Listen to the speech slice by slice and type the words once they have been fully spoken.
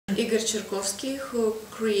Igor Charkovsky, who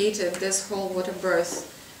created this whole water birth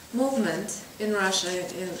movement in Russia.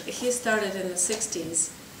 He started in the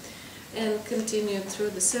 60s and continued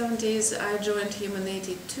through the 70s. I joined him in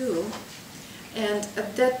 82, and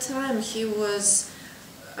at that time he was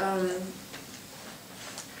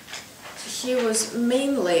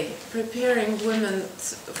mainly preparing women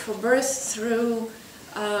for birth through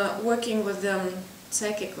working with them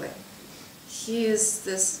psychically. He is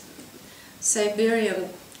this Siberian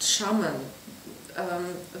shaman, a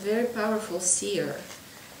very powerful seer,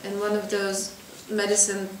 and one of those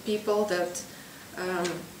medicine people that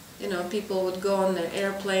you know, people would go on an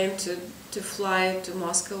airplane to fly to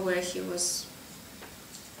Moscow, where he was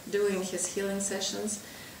doing his healing sessions,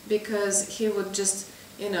 because he would just,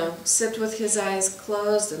 you know, sit with his eyes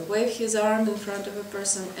closed and wave his arm in front of a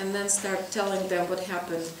person and then start telling them what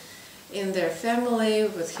happened in their family,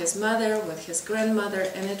 with his mother, with his grandmother,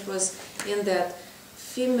 and it was in that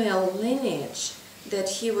female lineage that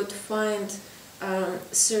he would find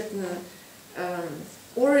certain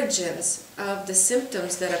origins of the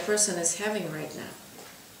symptoms that a person is having right now.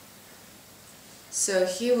 So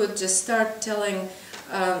he would just start telling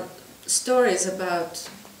stories about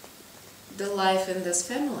the life in this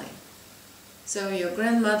family. So your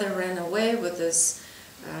grandmother ran away with this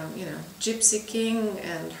you know, gypsy king,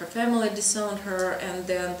 and her family disowned her, and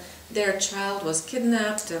then their child was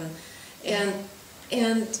kidnapped,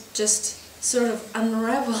 and just sort of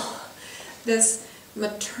unravel this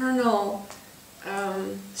maternal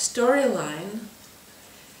storyline.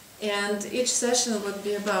 And each session would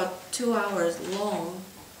be about 2 hours long,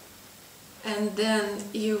 and then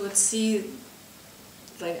you would see,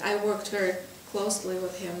 like, I worked very closely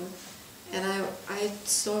with him, and I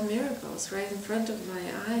saw miracles right in front of my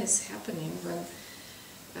eyes happening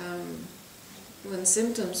when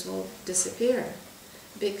symptoms will disappear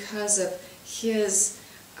because of his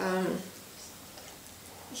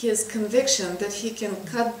conviction that he can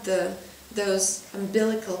cut those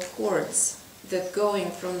umbilical cords that going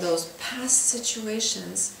from those past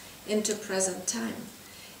situations into present time.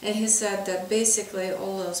 And he said that basically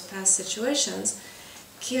all those past situations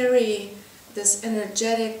carry this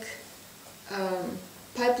energetic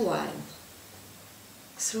pipeline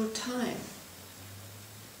through time.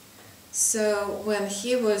 So when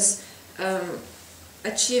he was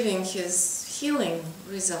achieving his healing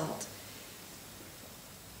result,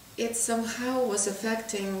 it somehow was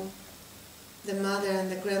affecting the mother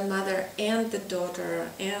and the grandmother and the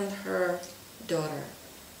daughter and her daughter.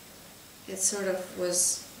 It sort of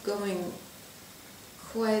was going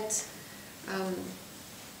quite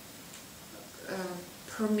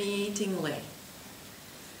permeatingly.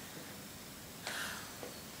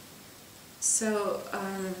 So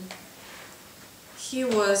he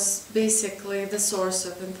was basically the source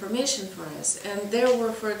of information for us. And there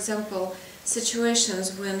were, for example,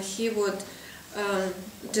 situations when he would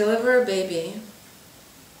deliver a baby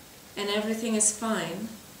and everything is fine,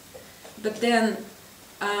 but then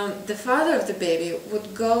the father of the baby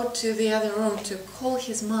would go to the other room to call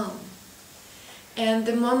his mom. And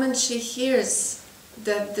the moment she hears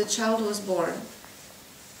that the child was born,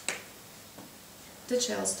 the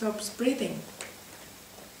child stops breathing.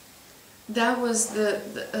 That was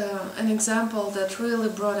an example that really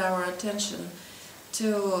brought our attention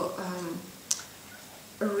to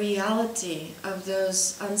a reality of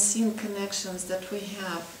those unseen connections that we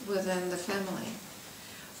have within the family.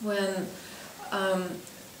 When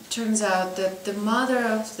turns out that the mother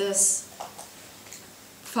of this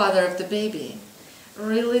father of the baby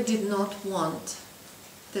really did not want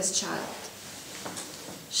this child.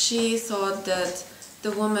 She thought that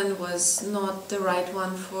the woman was not the right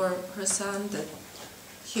one for her son, that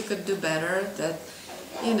he could do better, that,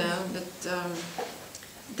 you know,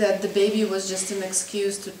 that the baby was just an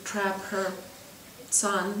excuse to trap her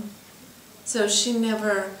son. So she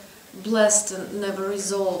never blessed and never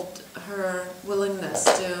resolved her willingness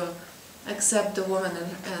to accept the woman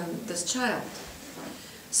and this child.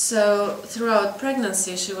 So throughout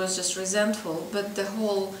pregnancy she was just resentful, but the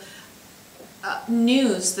whole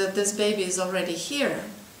news that this baby is already here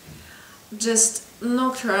just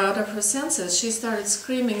knocked her out of her senses. She started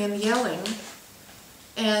screaming and yelling,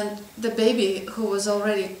 and the baby, who was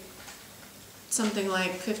already something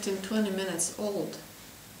like 15-20 minutes old,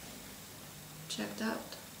 checked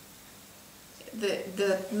out.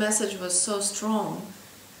 The message was so strong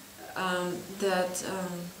that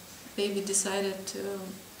baby decided to,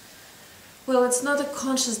 well, it's not a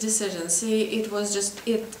conscious decision. See, it was just,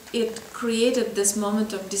 it created this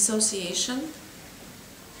moment of dissociation.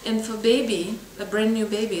 And for baby, a brand new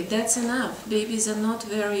baby, that's enough. Babies are not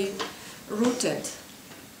very rooted.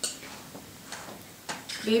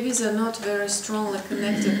 babies are not very strongly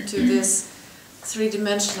connected to this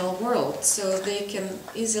three-dimensional world, so they can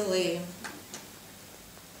easily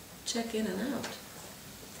check in and out.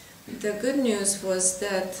 The good news was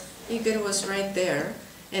that Igor was right there,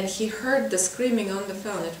 and he heard the screaming on the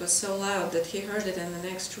phone. It was so loud that he heard it in the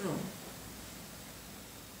next room.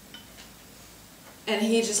 And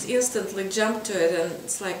he just instantly jumped to it, and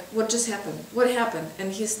it's like, what just happened? What happened?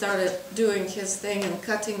 And he started doing his thing and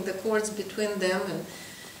cutting the cords between them,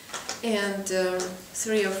 and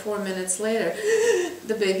 3 or 4 minutes later,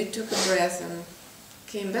 the baby took a breath and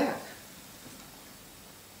came back.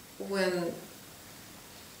 When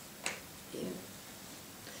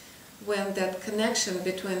that connection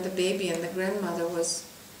between the baby and the grandmother was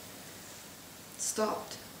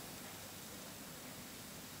stopped.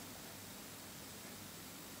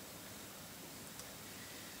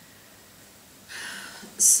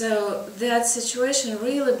 So that situation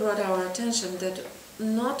really brought our attention that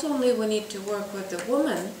not only we need to work with the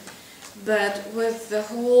woman, but with the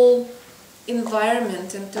whole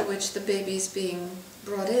environment into which the baby is being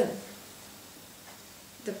brought in.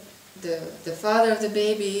 The father of the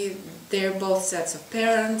baby, they're both sets of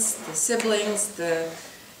parents, the siblings,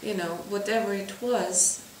 whatever it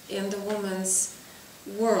was in the woman's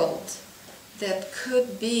world that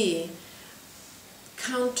could be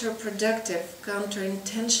counterproductive,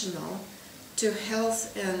 counterintentional to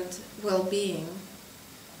health and well-being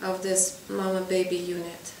of this mama-baby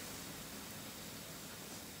unit.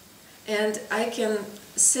 And I can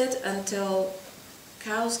sit until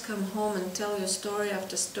cows come home and tell you story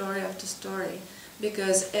after story after story,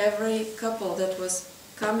 because every couple that was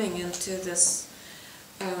coming into this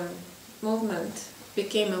movement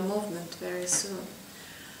became a movement very soon.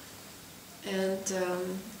 And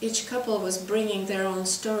each couple was bringing their own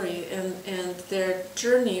story, and their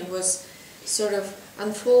journey was sort of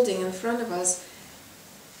unfolding in front of us,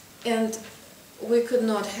 and we could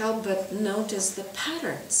not help but notice the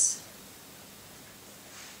patterns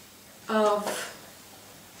of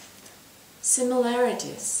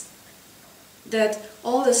similarities, that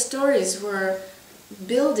all the stories were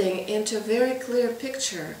building into a very clear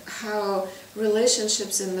picture how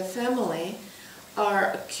relationships in the family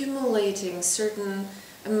are accumulating certain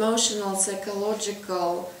emotional,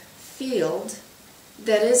 psychological field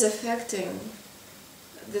that is affecting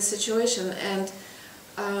the situation, and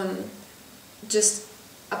just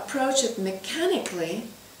approach it mechanically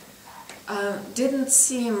didn't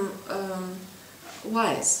seem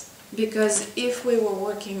wise. Because if we were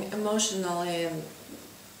working emotionally and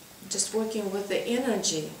just working with the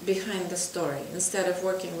energy behind the story instead of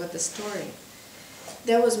working with the story,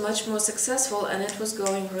 that was much more successful, and it was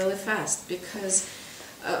going really fast, because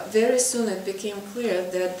very soon it became clear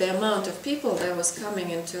that the amount of people that was coming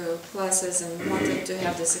into classes and wanted to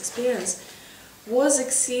have this experience was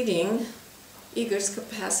exceeding Igor's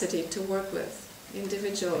capacity to work with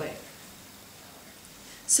individually.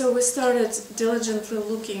 So we started diligently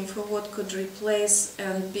looking for what could replace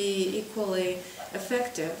and be equally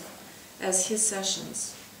effective as his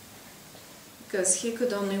sessions, because he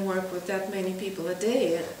could only work with that many people a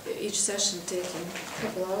day, each session taking a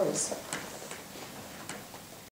couple hours.